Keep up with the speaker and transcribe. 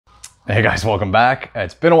Hey guys, welcome back.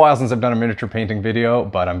 It's been a while since I've done a miniature painting video,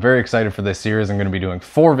 but I'm very excited for this series. I'm going to be doing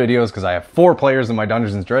 4 videos because I have 4 players in my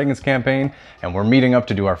Dungeons & Dragons campaign, and we're meeting up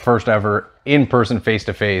to do our first ever in-person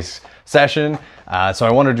face-to-face session. So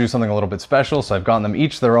I wanted to do something a little bit special, so I've gotten them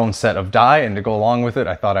each their own set of die, and to go along with it,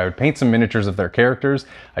 I thought I would paint some miniatures of their characters.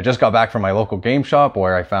 I just got back from my local game shop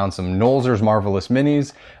where I found some Nolzur's Marvelous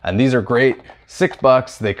Minis, and these are great.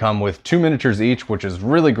 $6. They come with 2 miniatures each, which is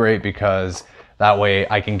really great because that way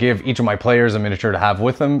I can give each of my players a miniature to have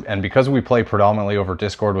with them, and because we play predominantly over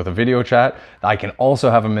Discord with a video chat, I can also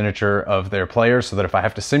have a miniature of their players so that if I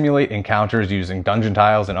have to simulate encounters using dungeon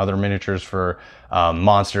tiles and other miniatures for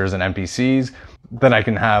monsters and NPCs, then I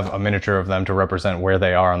can have a miniature of them to represent where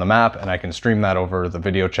they are on the map, and I can stream that over the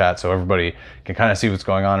video chat so everybody can kind of see what's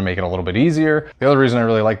going on and make it a little bit easier. The other reason I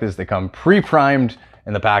really like this, they come pre-primed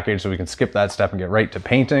in the package, so we can skip that step and get right to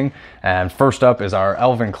painting. And first up is our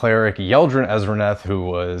Elven Cleric, Yaeldrin Ezraneth, who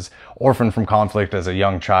was orphaned from conflict as a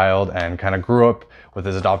young child and kind of grew up with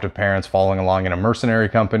his adoptive parents following along in a mercenary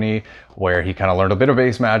company where he kind of learned a bit of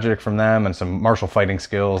base magic from them and some martial fighting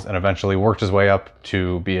skills, and eventually worked his way up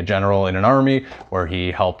to be a general in an army where he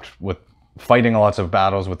helped with fighting lots of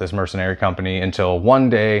battles with this mercenary company until one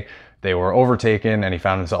day they were overtaken and he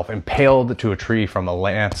found himself impaled to a tree from a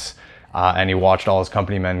lance. And he watched all his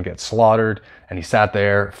company men get slaughtered, and he sat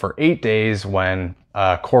there for 8 days when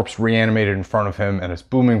a corpse reanimated in front of him, and his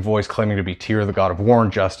booming voice, claiming to be Tyr, the god of war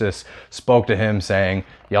and justice, spoke to him saying,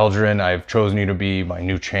 "Yaeldrin, I've chosen you to be my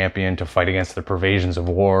new champion to fight against the pervasions of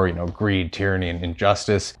war, you know, greed, tyranny, and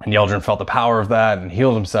injustice." And Yaeldrin felt the power of that and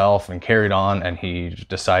healed himself and carried on, and he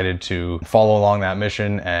decided to follow along that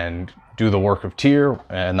mission and do the work of Tyr,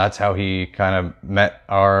 and that's how he kind of met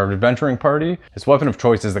our adventuring party. His weapon of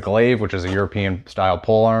choice is the glaive, which is a European style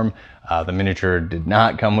polearm. The miniature did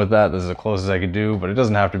not come with that. This is as close as I could do, but it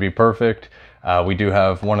doesn't have to be perfect. We do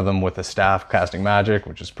have one of them with a staff casting magic,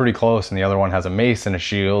 which is pretty close, and the other one has a mace and a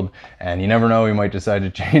shield, and you never know, he might decide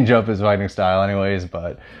to change up his fighting style anyways.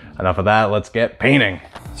 But enough of that, let's get painting.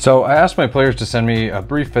 So I asked my players to send me a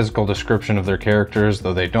brief physical description of their characters,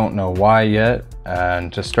 though they don't know why yet.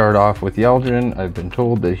 And to start off with Yaeldrin, I've been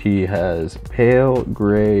told that he has pale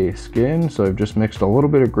gray skin, so I've just mixed a little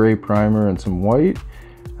bit of gray primer and some white.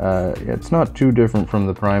 It's not too different from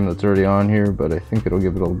the prime that's already on here, but I think it'll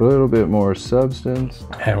give it a little bit more substance.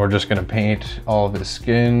 And we're just gonna paint all of his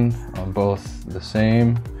skin on both the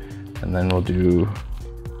same, and then we'll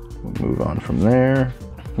move on from there.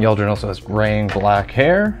 Yaeldrin also has gray and black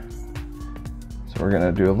hair, so we're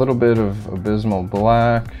gonna do a little bit of abysmal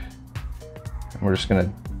black, and we're just gonna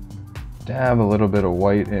dab a little bit of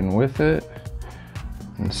white in with it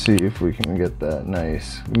and see if we can get that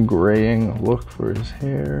nice graying look for his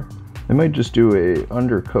hair. I might just do a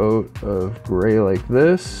undercoat of gray like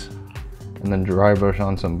this and then dry brush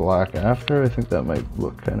on some black after. I think that might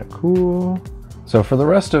look kind of cool. So for the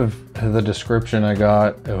rest of the description I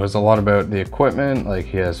got, it was a lot about the equipment, like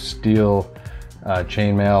he has steel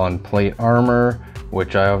chainmail and plate armor,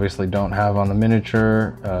 which I obviously don't have on the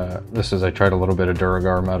miniature. I tried a little bit of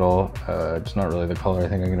Duragar metal. It's not really the color I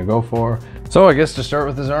think I'm gonna go for. So I guess to start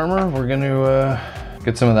with his armor, we're gonna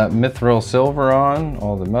get some of that mithril silver on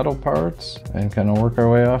all the metal parts and kind of work our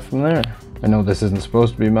way off from there. I know this isn't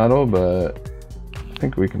supposed to be metal, but I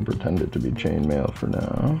think we can pretend it to be chainmail for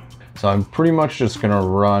now. So I'm pretty much just gonna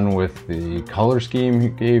run with the color scheme he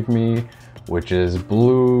gave me, which is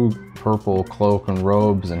blue, purple cloak and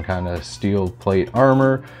robes and kind of steel plate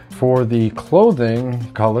armor. For the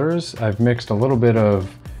clothing colors, I've mixed a little bit of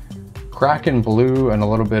Kraken blue and a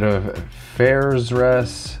little bit of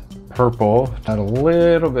Fairsress purple. Had a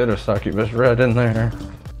little bit of succubus red in there.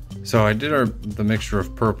 So I did the mixture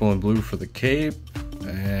of purple and blue for the cape,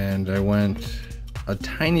 and I went a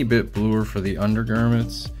tiny bit bluer for the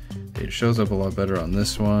undergarments. It shows up a lot better on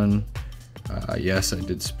this one. Yes, I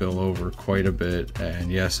did spill over quite a bit,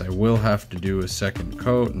 and yes, I will have to do a second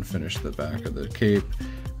coat and finish the back of the cape.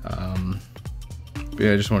 But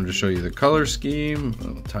yeah, I just wanted to show you the color scheme.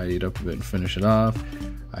 I'll tidy it up a bit and finish it off.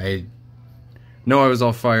 I know I was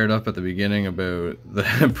all fired up at the beginning about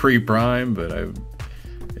the pre-prime, but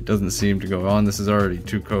it doesn't seem to go on. This is already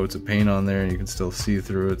 2 coats of paint on there, and you can still see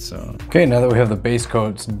through it. So okay, now that we have the base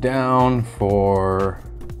coats down for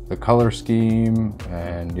the color scheme,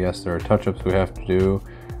 and yes, there are touch-ups we have to do,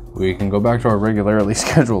 we can go back to our regularly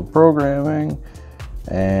scheduled programming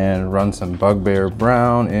and run some bugbear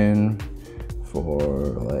brown in for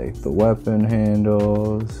like the weapon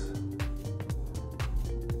handles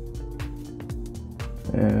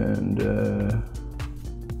and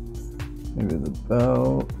maybe the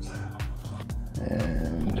belt,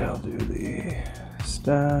 and I'll do the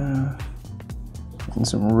staff And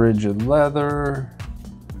some rigid leather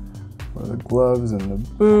for the gloves and the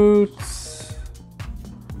boots.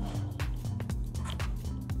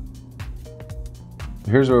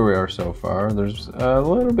 Here's where we are so far. There's a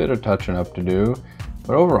little bit of touching up to do,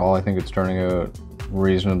 but overall I think it's turning out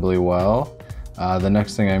reasonably well. The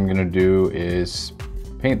next thing I'm gonna do is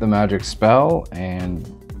paint the magic spell and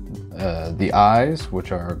the eyes,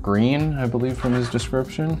 which are green, I believe from his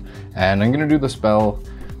description. And I'm gonna do the spell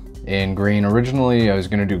in green. Originally, I was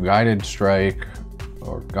gonna do guided strike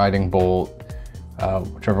or guiding bolt,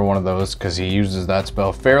 whichever one of those, because he uses that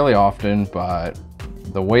spell fairly often, but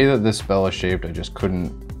the way that this spell is shaped, I just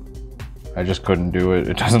couldn't do it.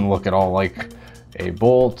 It doesn't look at all like a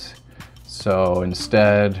bolt. So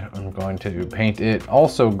instead, I'm going to paint it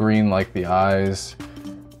also green like the eyes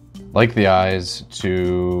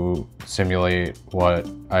to simulate what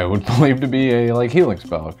I would believe to be a healing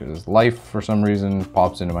spell, because life for some reason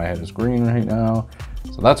pops into my head as green right now.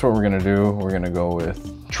 So that's what we're gonna do. We're gonna go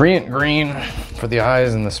with treant green for the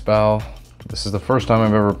eyes and the spell. This is the first time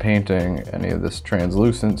I'm ever painting any of this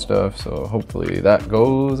translucent stuff, so hopefully that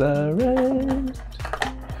goes alright.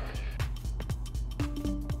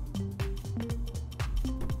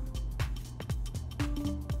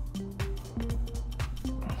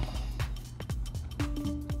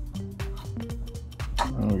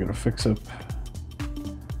 We're gonna fix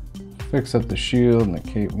up the shield, and the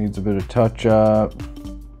cape needs a bit of touch up.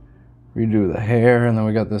 Redo the hair, and then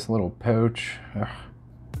we got this little pouch.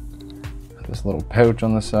 This little pouch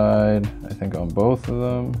on the side, I think on both of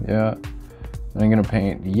them, yeah. And I'm gonna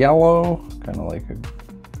paint yellow, kind of like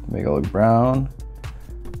make it look brown.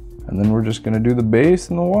 And then we're just gonna do the base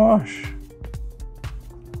and the wash.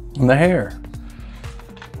 And the hair.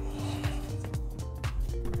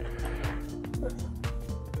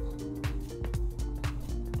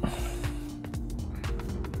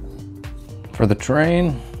 For the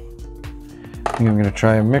train, I think I'm gonna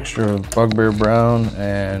try a mixture of bugbear brown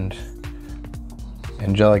and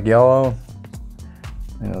angelic yellow.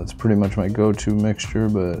 You know, it's pretty much my go-to mixture,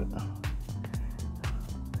 but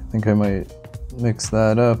I think I might mix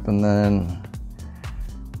that up and then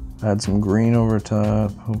add some green over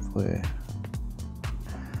top. Hopefully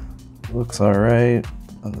it looks all right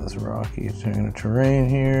on this rocky kind of terrain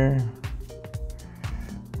here.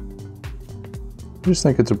 I just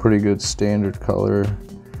think it's a pretty good standard color.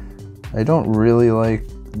 I don't really like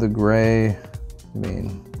the gray. I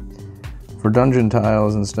mean, for dungeon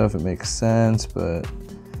tiles and stuff, it makes sense, but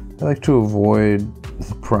I like to avoid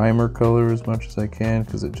the primer color as much as I can,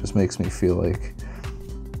 because it just makes me feel like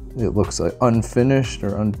it looks like unfinished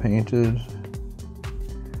or unpainted.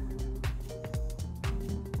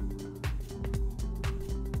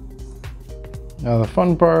 Now the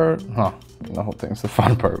fun part, the whole thing's the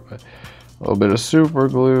fun part, but a little bit of super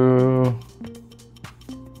glue.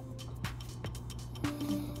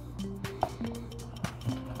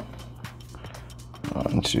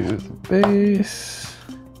 Onto the base.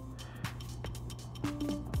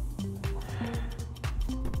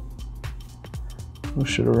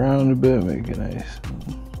 Push it around a bit, make it nice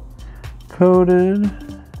and coated.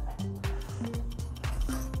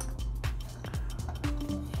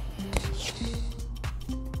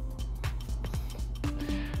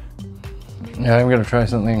 Yeah, I'm gonna try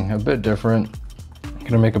something a bit different. I'm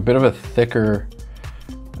gonna make a bit of a thicker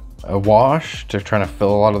wash to try to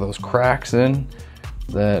fill a lot of those cracks in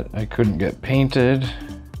that I couldn't get painted,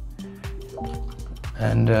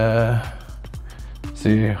 and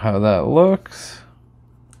see how that looks.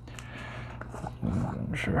 I'm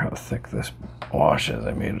not sure how thick this wash is.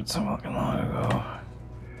 I made it so fucking long ago.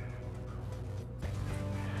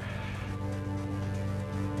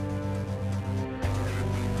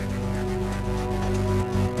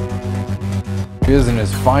 He is in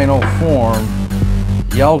his final form,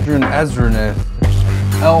 Yaeldrin Ezraneth,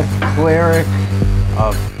 Elf Cleric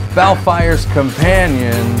of Belfire's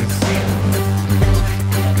companions.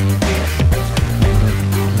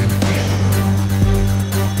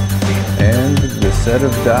 And the set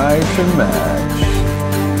of die to match.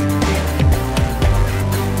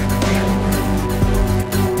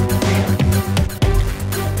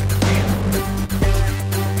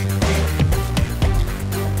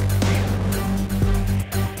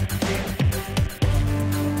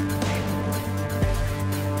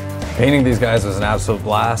 Painting these guys was an absolute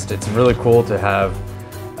blast. It's really cool to have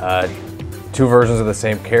two versions of the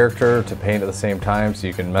same character to paint at the same time, so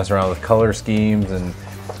you can mess around with color schemes and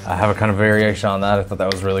have a kind of variation on that. I thought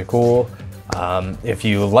that was really cool. If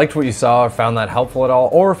you liked what you saw or found that helpful at all,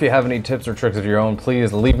 or if you have any tips or tricks of your own,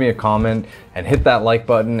 please leave me a comment and hit that like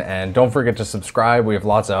button, and don't forget to subscribe. We have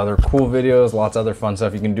lots of other cool videos, lots of other fun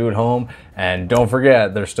stuff you can do at home, and don't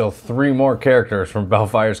forget there's still 3 more characters from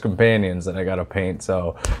Belfire's companions that I gotta paint,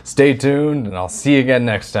 so stay tuned and I'll see you again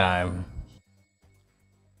next time.